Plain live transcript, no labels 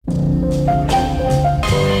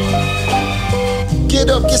get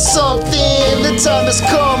up, get something. The time is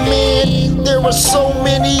coming. There are so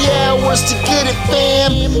many hours to get it,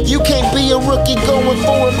 fam. You can't be a rookie going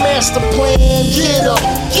for a master plan. Get up,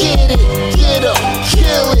 get it, get up,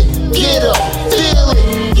 kill it, get up, feel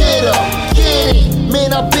it, get up, get it.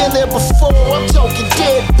 Man, I've been there before, I'm talking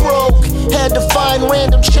dead broke. Had to find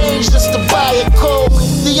random change just to buy a Coke.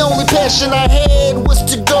 The only passion I had was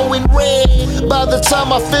to go in red. By the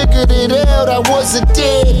time I figured it out, I wasn't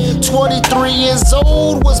dead. 23 years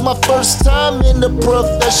old was my first time in the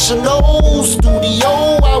professional studio.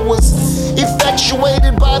 I was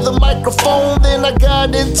infatuated by the microphone, then I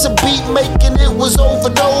got into beat making, it was over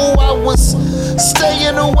though. I was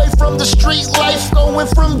staying away from the street life, going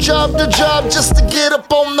from job to job just to get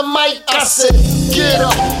up on the mic. I said, get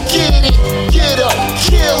up, get it, get up,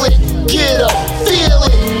 kill it, get up, feel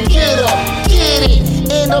it, get up, get it.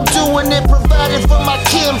 And I'm doing it provided for my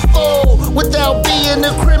kinfolk, without being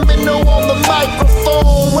a criminal on the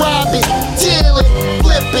microphone. Robbing, dealing,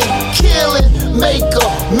 flipping, killing, make a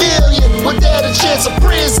million without a chance of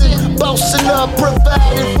prison. Bossing up,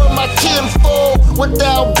 providing for my kinfolk,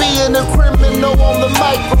 without being a criminal on the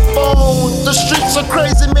microphone. The streets are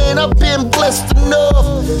crazy, man, I've been blessed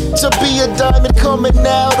enough to be a diamond coming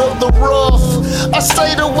out of the rough. I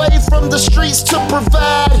stayed away from the streets to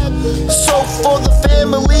provide, so for the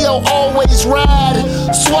family I'll always ride.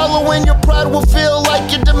 Swallowing your pride will feel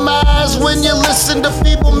like your demise when you listen to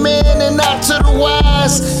feeble men and not to the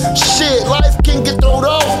wise. Shit, life can get thrown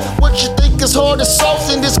off. What you think is hard is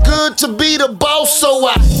soft, and it's good to be the boss. So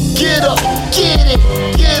I get up, get it,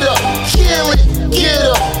 get up, kill